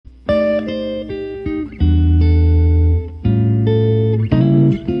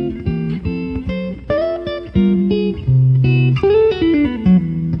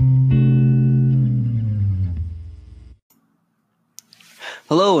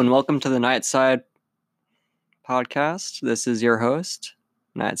and welcome to the Nightside podcast. This is your host,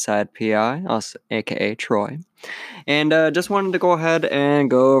 Nightside PI, also aka Troy, and just wanted to go ahead and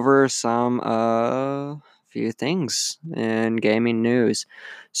go over some few things in gaming news.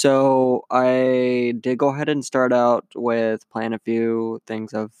 So I did go ahead and start out with playing a few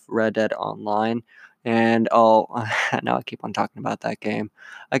things of Red Dead Online, and now I keep on talking about that game.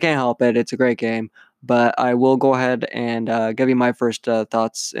 I can't help it; it's a great game. But I will go ahead and give you my first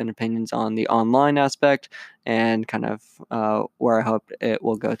thoughts and opinions on the online aspect and kind of where I hope it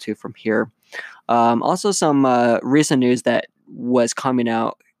will go to from here. Also, some recent news that was coming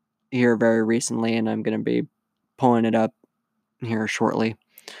out here very recently, and I'm going to be pulling it up here shortly.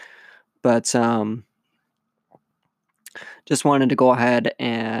 But just wanted to go ahead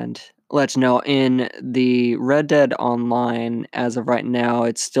and let you know in the Red Dead Online, as of right now,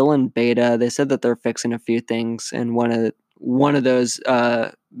 it's still in beta. They said that they're fixing a few things, and one of those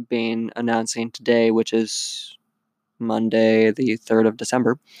being announcing today, which is Monday, the 3rd of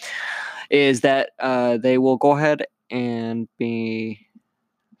December, is that they will go ahead and be.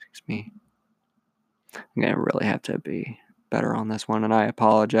 Excuse me. I'm gonna really have to be better on this one, and I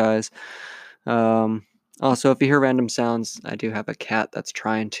apologize. Also, if you hear random sounds, I do have a cat that's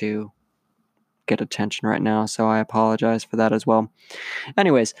trying to get attention right now, so I apologize for that as well.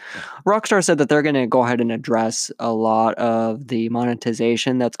 Anyways, Rockstar said that they're going to go ahead and address a lot of the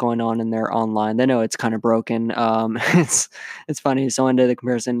monetization that's going on in their online. They know it's kind of broken. It's funny. So into the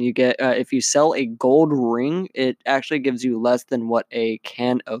comparison, you get if you sell a gold ring, it actually gives you less than what a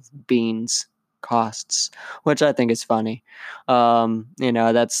can of beans costs, which I think is funny.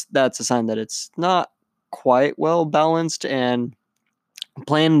 That's a sign that it's not quite well balanced, and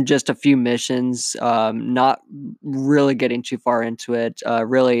playing just a few missions, not really getting too far into it.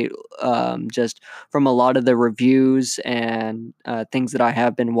 Really, just from a lot of the reviews and things that I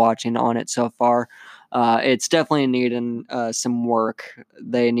have been watching on it so far, it's definitely needing some work.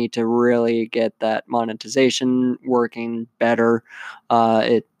 They need to really get that monetization working better.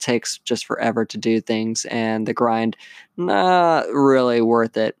 It takes just forever to do things, and the grind, not really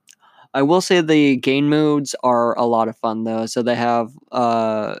worth it. I will say the game modes are a lot of fun though. So they have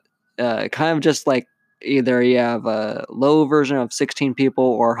kind of just like either you have a low version of 16 people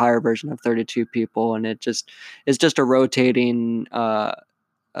or higher version of 32 people, and it's just a rotating uh,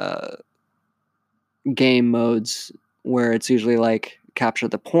 game modes where it's usually like capture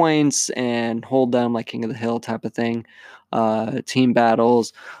the points and hold them like King of the Hill type of thing. Team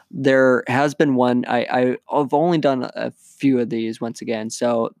battles. There has been one. I've only done a few of these once again.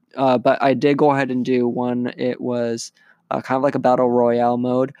 So, but I did go ahead and do one. It was kind of like a battle royale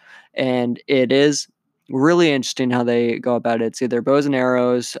mode, and it is really interesting how they go about it. It's either bows and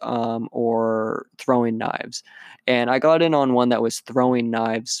arrows or throwing knives. And I got in on one that was throwing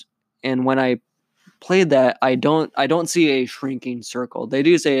knives. And when I played that, I don't see a shrinking circle. They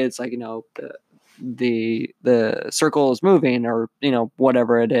do say it's like, the circle is moving, or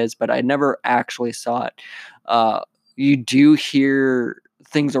whatever it is, but I never actually saw it. You do hear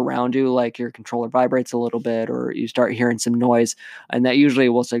things around you, like your controller vibrates a little bit, or you start hearing some noise, and that usually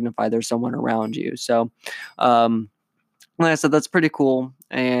will signify there's someone around you. So like I said, that's pretty cool,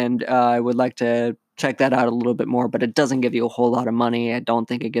 and I would like to check that out a little bit more, but it doesn't give you a whole lot of money. I don't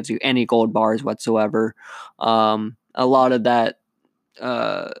think it gives you any gold bars whatsoever. A lot of that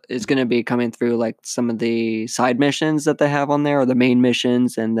is going to be coming through like some of the side missions that they have on there, or the main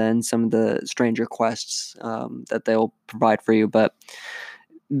missions, and then some of the stranger quests that they'll provide for you. But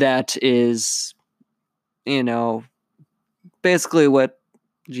that is, you know, basically what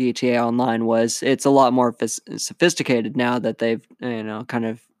GTA Online was. It's a lot more sophisticated now that they've kind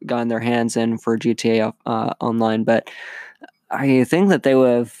of gotten their hands in for GTA Online. But I think that they would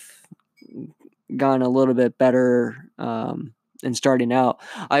have gone a little bit better in starting out.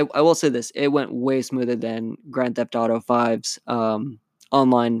 I will say this: it went way smoother than Grand Theft Auto 5's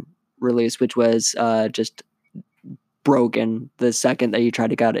online release, which was just broken the second that you tried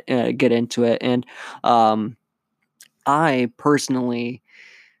to get into it. And I personally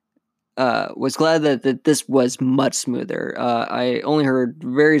was glad that this was much smoother. I only heard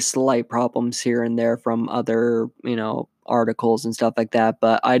very slight problems here and there from other, articles and stuff like that,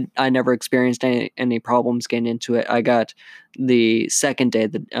 but I never experienced any problems getting into it. I got the second day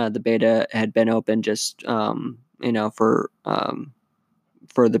the beta had been open, just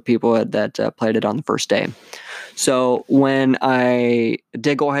for the people that played it on the first day. So when I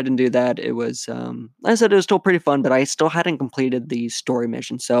did go ahead and do that, it was, like I said, it was still pretty fun, but I still hadn't completed the story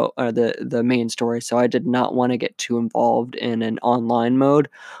mission, so the main story. So I did not want to get too involved in an online mode,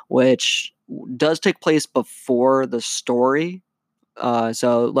 which does take place before the story.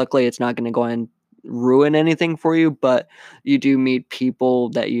 So luckily it's not going to go and ruin anything for you, but you do meet people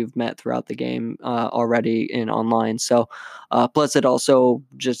that you've met throughout the game already in online. So plus it also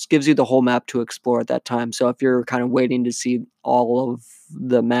just gives you the whole map to explore at that time. So if you're kind of waiting to see all of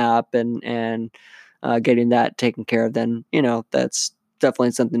the map and getting that taken care of, then that's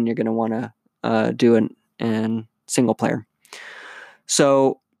definitely something you're going to want to do in single player.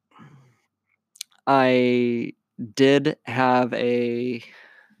 So I did have a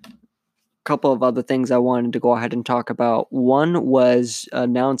couple of other things I wanted to go ahead and talk about. One was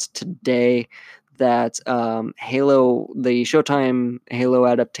announced today that Halo, the Showtime Halo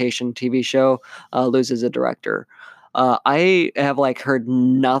adaptation TV show, loses a director. I have heard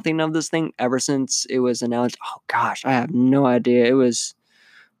nothing of this thing ever since it was announced. Oh gosh, I have no idea. It was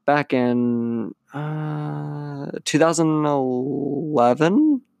back in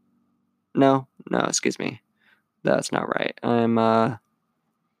 2011. No, excuse me. That's not right.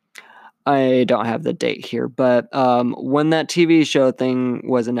 I don't have the date here, but when that TV show thing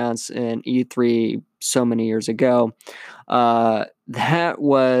was announced in E3 so many years ago, that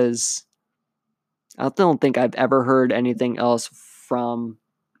was. I don't think I've ever heard anything else from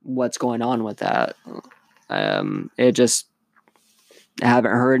what's going on with that. It just I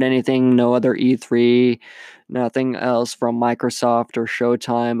haven't heard anything, no other E3, nothing else from Microsoft or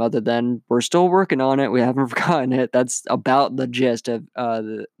Showtime other than we're still working on it. We haven't forgotten it. That's about the gist of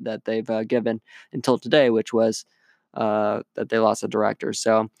that they've given until today, which was that they lost a director.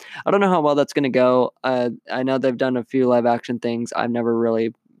 So I don't know how well that's going to go. I know they've done a few live action things. I've never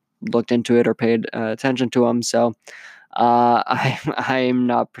really looked into it or paid attention to them. So I'm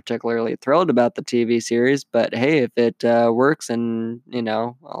not particularly thrilled about the TV series, but hey, if it works and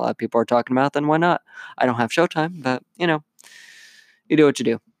a lot of people are talking about, it, then why not? I don't have Showtime, but you do what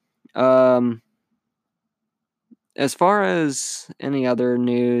you do. As far as any other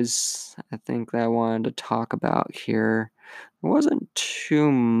news, I think that I wanted to talk about here, there wasn't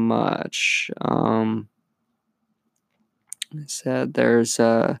too much. I said there's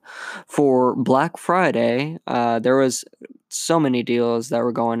for Black Friday, there was so many deals that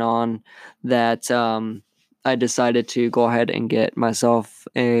were going on that I decided to go ahead and get myself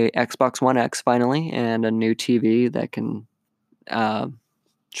a Xbox One X finally and a new TV that can uh,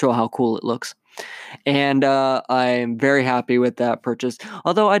 show how cool it looks. And I'm very happy with that purchase.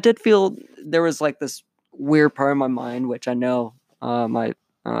 Although I did feel there was this weird part of my mind, which I know my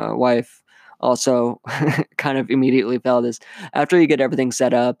wife also kind of immediately felt is after you get everything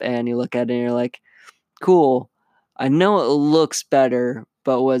set up and you look at it and you're like, cool, I know it looks better,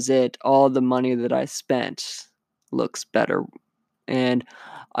 but was it all the money that I spent looks better? And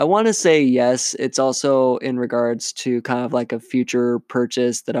I want to say yes. It's also in regards to kind of a future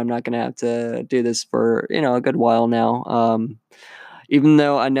purchase that I'm not going to have to do this for, a good while now. Even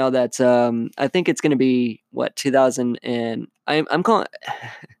though I know that I think it's going to be what 2000 and I'm calling.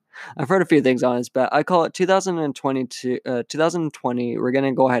 I've heard a few things on this, but I call it 2022, 2020. We're going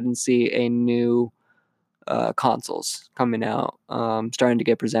to go ahead and see a new consoles coming out, starting to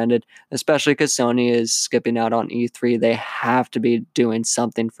get presented, especially because Sony is skipping out on E3. They have to be doing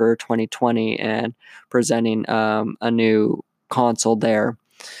something for 2020 and presenting a new console there.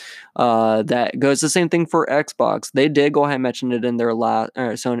 That goes the same thing for Xbox. They did go ahead and mention it in their last,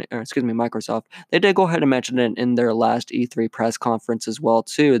 Microsoft. They did go ahead and mention it in their last E3 press conference as well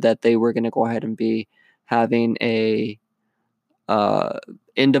too, that they were going to go ahead and be having a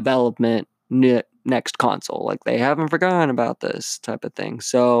in development next console. They haven't forgotten about this type of thing.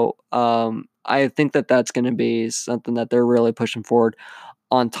 So I think that that's going to be something that they're really pushing forward.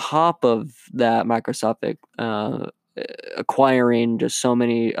 On top of that, Microsoft acquiring just so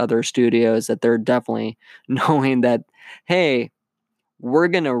many other studios that they're definitely knowing that, hey, we're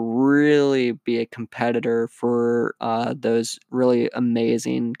going to really be a competitor for those really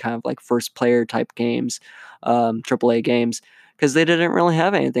amazing kind of first player type games, AAA games, because they didn't really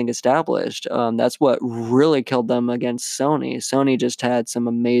have anything established. That's what really killed them against Sony. Sony just had some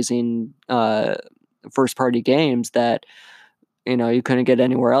amazing first party games that you couldn't get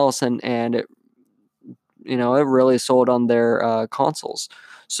anywhere else, and it it really sold on their consoles.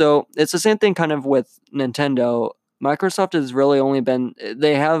 So it's the same thing kind of with Nintendo. Microsoft has really only been,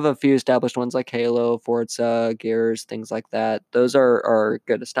 they have a few established ones like Halo, Forza, Gears, things like that. Those are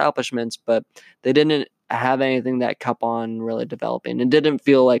good establishments, but they didn't have anything that kept on really developing. It didn't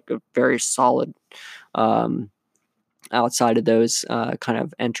feel like a very solid outside of those kind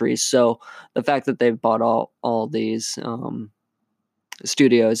of entries. So the fact that they've bought all these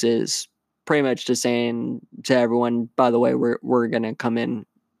studios is pretty much just saying to everyone, by the way, we're gonna come in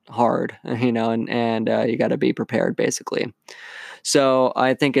hard, and you got to be prepared, basically. So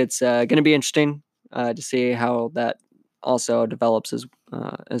I think it's going to be interesting to see how that also develops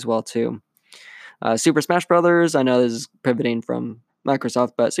as well too. Super Smash Brothers. I know this is pivoting from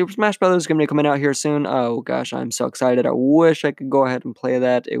Microsoft, but Super Smash Brothers is going to be coming out here soon. Oh gosh, I'm so excited. I wish I could go ahead and play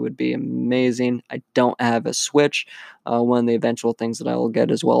that. It would be amazing. I don't have a Switch. One of the eventual things that I will get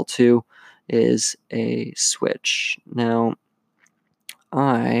as well too is a Switch. Now,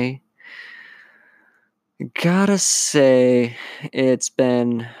 I gotta say, it's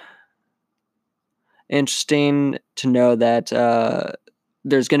been interesting to know that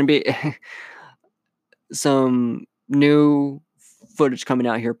there's going to be some new footage coming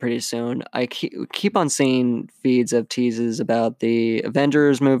out here pretty soon. I keep on seeing feeds of teases about the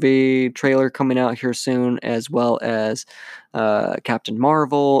Avengers movie trailer coming out here soon, as well as Captain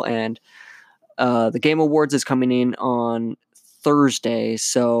Marvel, and the Game Awards is coming in on Thursday.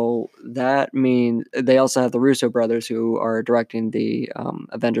 So that means they also have the Russo brothers who are directing the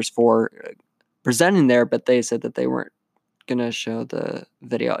Avengers 4 presenting there, but they said that they weren't gonna show the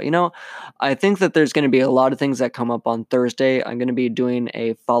video. I think that there's gonna be a lot of things that come up on Thursday. I'm gonna be doing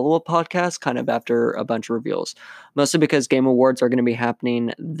a follow-up podcast kind of after a bunch of reveals, mostly because Game Awards are gonna be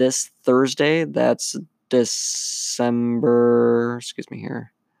happening this Thursday. That's December. Excuse me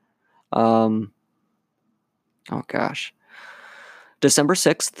here. Oh gosh, December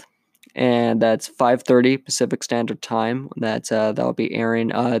 6th. And that's 5:30 Pacific Standard Time. That'll be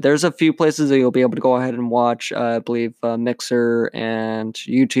airing. There's a few places that you'll be able to go ahead and watch. I believe Mixer and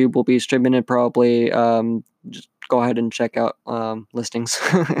YouTube will be streaming it probably. Just go ahead and check out listings,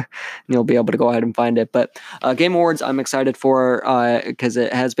 and you'll be able to go ahead and find it. But Game Awards, I'm excited for because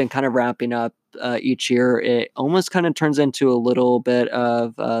it has been kind of wrapping up each year. It almost kind of turns into a little bit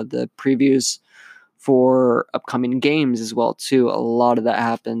of the previews for upcoming games as well too. A lot of that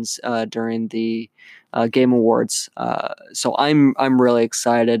happens during the Game Awards, so I'm really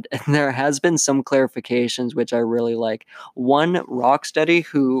excited. And there has been some clarifications which I really like. One, Rocksteady,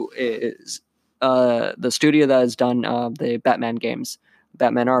 who is the studio that has done the Batman games,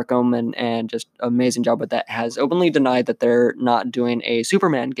 Batman Arkham, and just amazing job with that, has openly denied that they're not doing a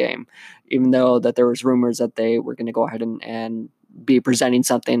Superman game, even though that there was rumors that they were going to go ahead and be presenting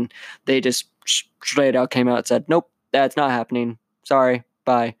something. They just straight out came out and said, nope, that's not happening. Sorry,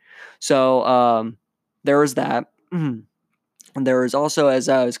 bye. So there was that. And there was also, as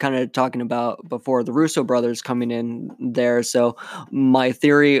I was kind of talking about before, the Russo brothers coming in there. So my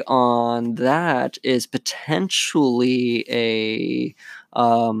theory on that is potentially a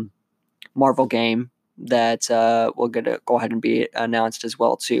Marvel game that will get to go ahead and be announced as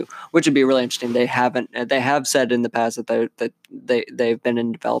well too, which would be really interesting. They have said in the past that they've been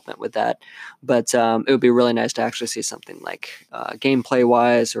in development with that, but it would be really nice to actually see something like gameplay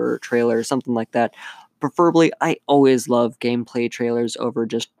wise or trailer or something like that. Preferably, I always love gameplay trailers over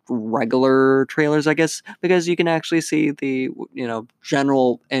just regular trailers, I guess, because you can actually see the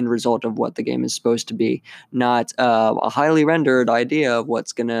general end result of what the game is supposed to be, not a highly rendered idea of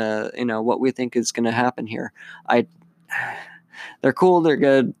what's gonna, what we think is gonna happen here. I, they're cool, they're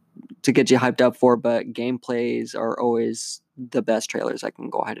good to get you hyped up for, but gameplays are always the best trailers. I can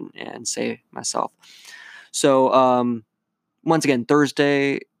go ahead and say myself. So once again,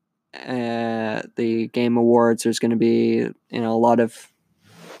 Thursday, the Game Awards, there's going to be a lot of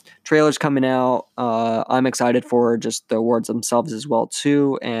trailers coming out. I'm excited for just the awards themselves as well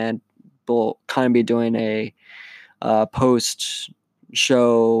too, and we'll kind of be doing a post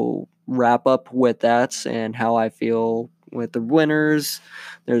show wrap up with that and how I feel with the winners.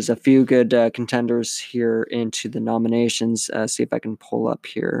 There's a few good contenders here into the nominations. See if I can pull up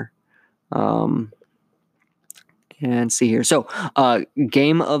here. And see here. So,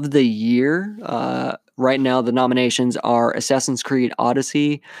 Game of the Year. Right now, the nominations are Assassin's Creed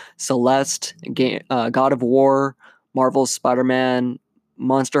Odyssey, Celeste, God of War, Marvel's Spider-Man,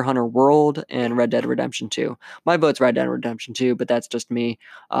 Monster Hunter World, and Red Dead Redemption 2. My vote's Red Dead Redemption 2, but that's just me.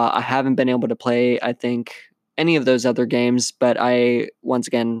 I haven't been able to play, I think, any of those other games, but I, once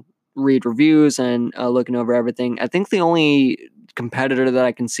again, read reviews and looking over everything. I think the only competitor that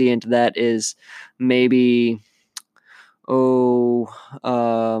I can see into that is maybe God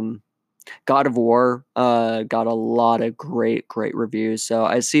of War got a lot of great reviews, so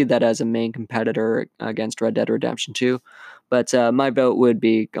I see that as a main competitor against Red Dead Redemption 2, but my vote would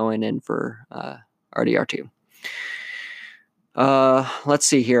be going in for RDR2. Let's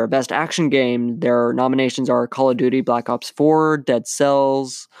see here. Best action game. Their nominations are Call of Duty Black Ops 4, Dead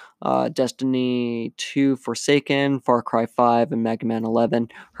Cells, Destiny 2 Forsaken, Far Cry 5, and Mega Man 11.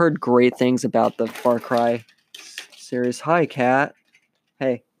 Heard great things about the Far Cry series. Hi, cat.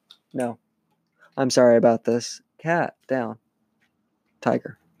 Hey, no. I'm sorry about this. Cat, down.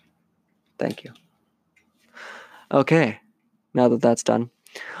 Tiger. Thank you. Okay, now that that's done.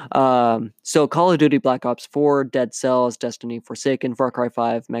 So Call of Duty Black Ops 4, Dead Cells, Destiny Forsaken, Far Cry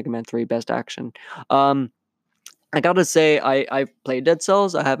 5, Mega Man 3, Best Action. I gotta say, I've played Dead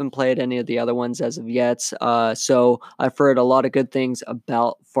Cells. I haven't played any of the other ones as of yet. So I've heard a lot of good things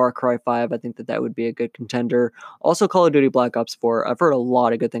about Far Cry 5. I think that would be a good contender. Also, Call of Duty Black Ops 4. I've heard a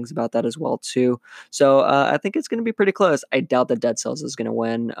lot of good things about that as well too. So I think it's gonna be pretty close. I doubt that Dead Cells is gonna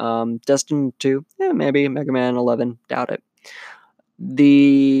win. Destiny 2, yeah, maybe. Mega Man 11, doubt it.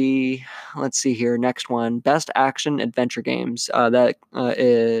 The Let's see here, next one, best action adventure games. That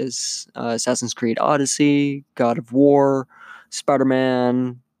is Assassin's Creed Odyssey, God of War,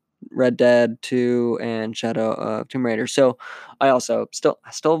 Spider-Man, Red Dead 2, and Shadow of Tomb Raider. So I also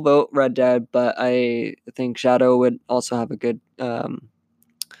still vote Red Dead, but I think Shadow would also have a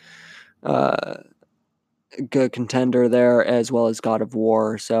uh, good contender there, as well as God of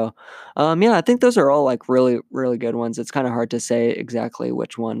War. So, yeah, I think those are all like really, really good ones. It's kind of hard to say exactly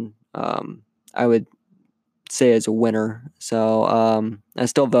which one I would say is a winner. So, I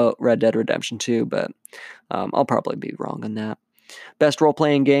still vote Red Dead Redemption 2, but I'll probably be wrong on that. Best role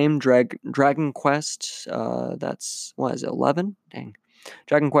playing game, Dragon Quest. That's what is it, 11? Dang.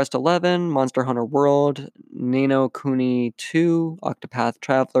 Dragon Quest 11, Monster Hunter World, Ni no Kuni 2, Octopath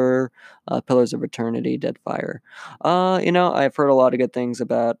Traveler, Pillars of Eternity, Deadfire. I've heard a lot of good things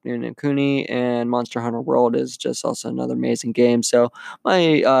about Ni no Kuni, and Monster Hunter World is just also another amazing game. So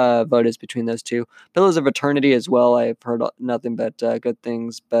my vote is between those two. Pillars of Eternity as well. I've heard nothing but good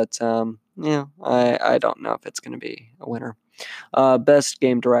things, but I don't know if it's going to be a winner. Best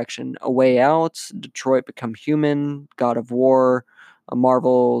game direction: A Way Out, Detroit Become Human, God of War,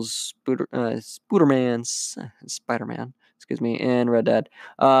 Marvel's Spider-Man, excuse me, and Red Dead.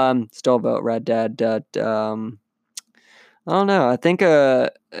 Still vote Red Dead. I don't know. I think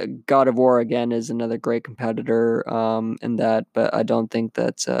God of War again is another great competitor in that, but I don't think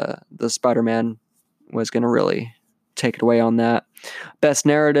that the Spider-Man was going to really take it away on that. Best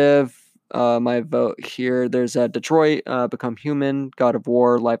narrative. My vote here. There's Detroit, Become Human, God of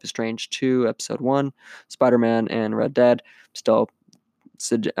War, Life is Strange 2, Episode 1, Spider-Man, and Red Dead. Still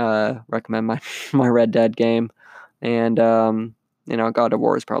recommend my Red Dead game. And, God of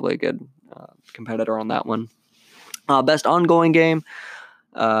War is probably a good competitor on that one. Best ongoing game.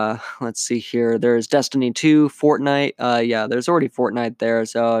 Let's see here. There's Destiny 2, Fortnite. Yeah, there's already Fortnite there,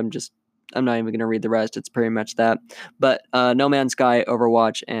 so I'm not even going to read the rest. It's pretty much that. But No Man's Sky,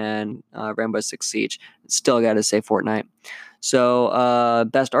 Overwatch, and Rainbow Six Siege. Still got to say Fortnite. So,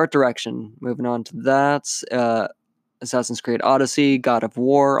 best art direction. Moving on to that. Assassin's Creed Odyssey, God of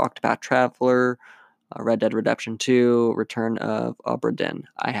War, Octopath Traveler, Red Dead Redemption 2, Return of Obra Dinn.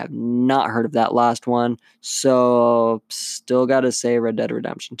 I have not heard of that last one, so still got to say Red Dead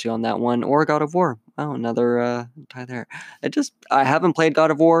Redemption 2 on that one, or God of War. Oh, another tie there. I haven't played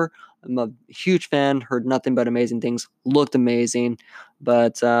God of War. I'm a huge fan, heard nothing but amazing things, looked amazing,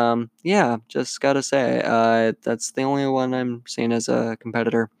 but yeah, just got to say, that's the only one I'm seeing as a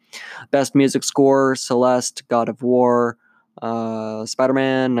competitor. Best music score: Celeste, God of War,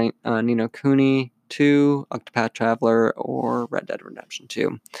 Spider-Man, Ni no Kuni 2, Octopath Traveler, or Red Dead Redemption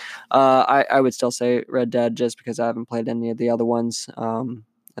 2. I would still say Red Dead just because I haven't played any of the other ones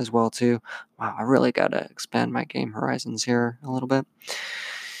as well too. Wow, I really got to expand my game horizons here a little bit.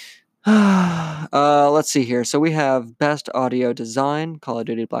 Let's see here. So we have Best Audio Design, Call of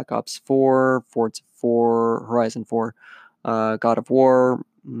Duty Black Ops 4, Forza 4, Horizon 4, God of War,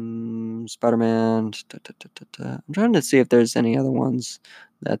 Spider-Man. I'm trying to see if there's any other ones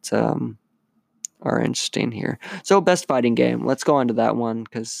that are interesting here. So best fighting game. Let's go on to that one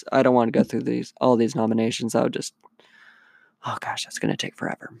because I don't want to go through all these nominations. Oh gosh, that's gonna take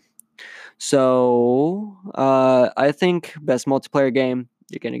forever. So I think best multiplayer game,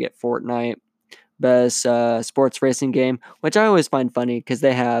 you're gonna get Fortnite. Best sports racing game, which I always find funny because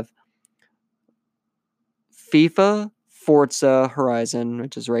they have FIFA, Forza Horizon,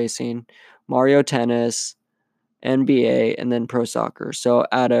 which is racing, Mario Tennis, NBA, and then Pro Soccer. So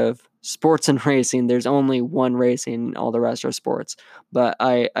out of sports and racing, there's only one racing, all the rest are sports. But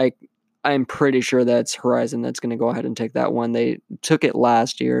I'm pretty sure that's Horizon that's going to go ahead and take that one. They took it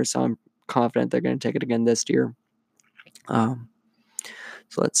last year, so I'm confident they're going to take it again this year. So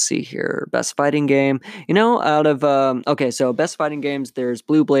let's see here. Best fighting game. Out of so best fighting games, there's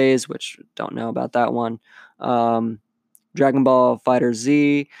Blue Blaze, which don't know about that one. Dragon Ball Fighter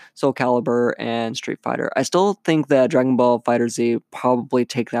Z, Soul Calibur, and Street Fighter. I still think that Dragon Ball Fighter Z probably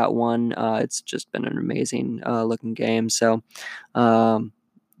take that one. It's just been an amazing looking game. So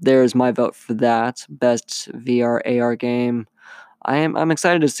there's my vote for that. Best VR AR game. I'm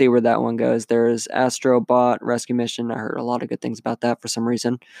excited to see where that one goes. There's Astrobot Rescue Mission. I heard a lot of good things about that for some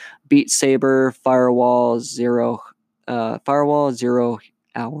reason. Beat Saber, Firewall Zero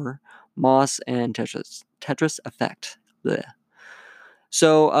Hour, Moss, and Tetris Effect. Blech.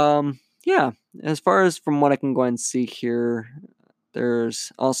 So yeah, as far as from what I can go and see here,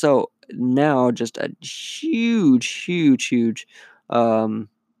 there's also now just a huge um,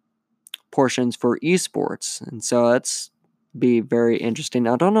 portions for esports, and so that's be very interesting.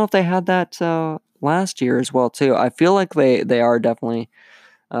 I don't know if they had that last year as well too. I feel like they are definitely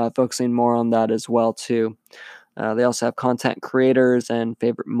focusing more on that as well too. They also have content creators and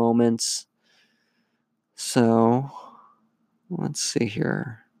favorite moments. So let's see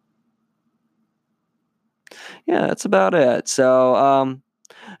here. Yeah, that's about it. So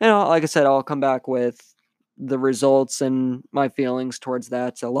like I said, I'll come back with the results and my feelings towards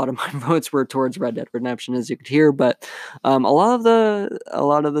that. So a lot of my votes were towards Red Dead Redemption, as you could hear, but a lot of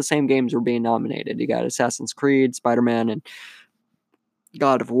the same games were being nominated. You got Assassin's Creed, Spider-Man, and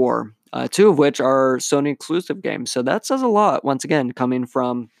God of War, two of which are Sony exclusive games. So that says a lot. Once again, coming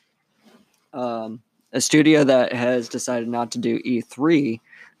from a studio that has decided not to do E3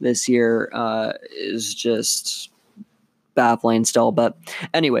 this year is just baffling still. But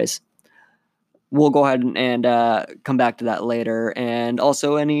anyways, we'll go ahead and come back to that later. And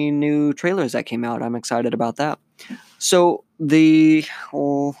also any new trailers that came out. I'm excited about that. So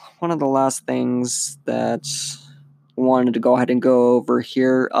one of the last things that wanted to go ahead and go over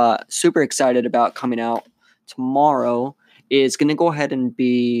here, super excited about coming out tomorrow, is going to go ahead and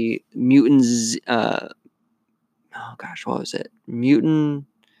be Mutants. Oh gosh, what was it? Mutant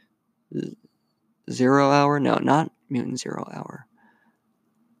Zero Hour? No, not Mutant Zero Hour.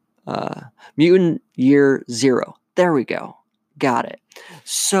 Mutant Year Zero. There we go. Got it.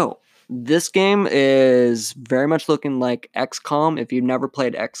 So this game is very much looking like XCOM. If you've never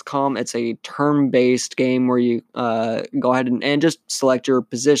played XCOM, it's a turn-based game where you go ahead and just select your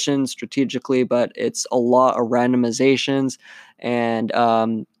position strategically, but it's a lot of randomizations and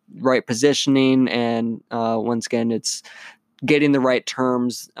right positioning. And once again, it's getting the right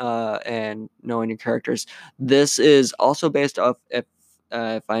terms and knowing your characters. This is also based off, if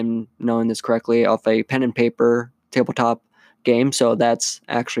I'm knowing this correctly, off a pen and paper tabletop game. So that's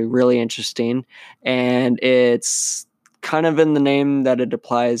actually really interesting. And it's kind of in the name that it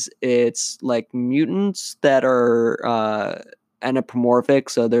applies. It's like mutants that are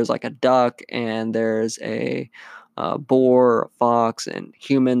anthropomorphic. So there's like a duck and there's a boar, a fox, and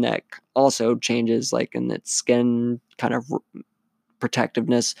human that also changes like in its skin kind of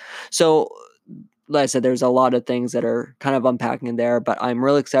protectiveness. So like I said, there's a lot of things that are kind of unpacking in there, but I'm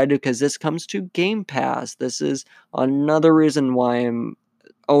really excited because this comes to Game Pass. This is another reason why I'm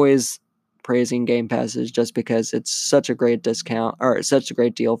always praising Game Pass, is just because it's such a great discount or such a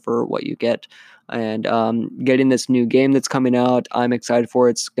great deal for what you get. And getting this new game that's coming out, I'm excited for.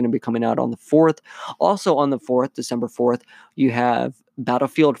 It's going to be coming out on the 4th. Also on the 4th, December 4th, you have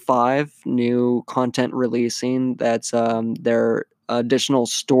Battlefield 5 new content releasing. That's their additional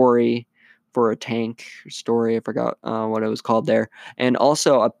story for a tank story. I forgot what it was called there. And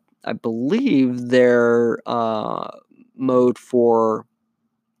also, I believe their mode for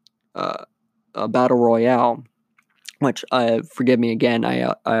a battle royale, which forgive me again,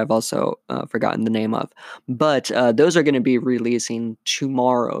 I have also forgotten the name of, but those are going to be releasing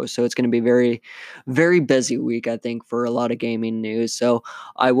tomorrow, so it's going to be very, very busy week, I think, for a lot of gaming news. So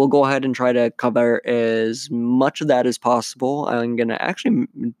I will go ahead and try to cover as much of that as possible. I'm going to actually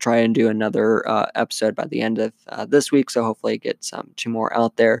try and do another episode by the end of this week, so hopefully get two more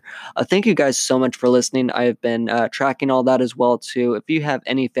out there. Thank you guys so much for listening. I've been tracking all that as well too. If you have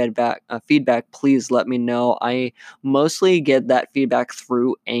any feedback, please let me know. I mostly get that feedback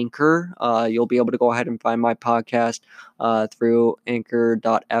through Anchor. You'll be able to go ahead and find my podcast through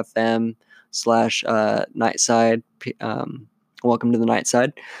anchor.fm/nightside. Welcome to the night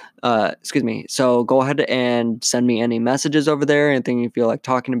side. Excuse me. So go ahead and send me any messages over there, anything you feel like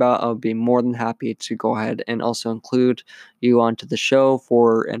talking about. I'll be more than happy to go ahead and also include you onto the show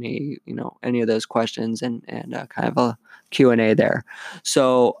for any of those questions and kind of a Q&A there.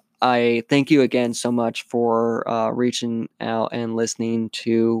 So I thank you again so much for reaching out and listening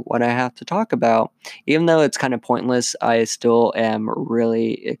to what I have to talk about. Even though it's kind of pointless, I still am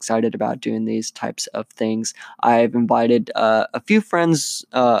really excited about doing these types of things. I've invited a few friends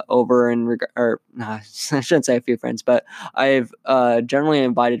over I shouldn't say a few friends, but I've generally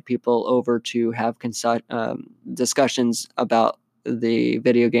invited people over to have discussions about the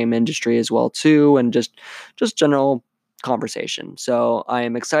video game industry as well too, and just general conversation. So I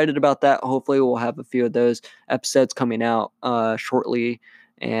am excited about that. Hopefully, we'll have a few of those episodes coming out shortly,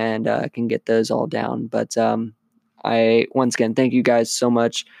 and can get those all down. But I once again thank you guys so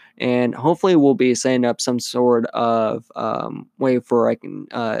much, and hopefully we'll be setting up some sort of way for I can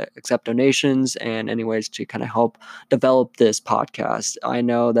accept donations and any ways to kind of help develop this podcast. I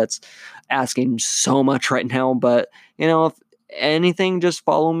know that's asking so much right now, but if anything, just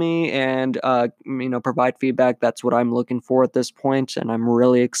follow me and provide feedback. That's what I'm looking for at this point, and I'm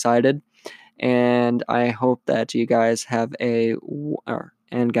really excited. And I hope that you guys have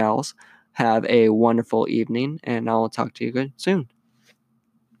and gals have a wonderful evening, and I'll talk to you good soon.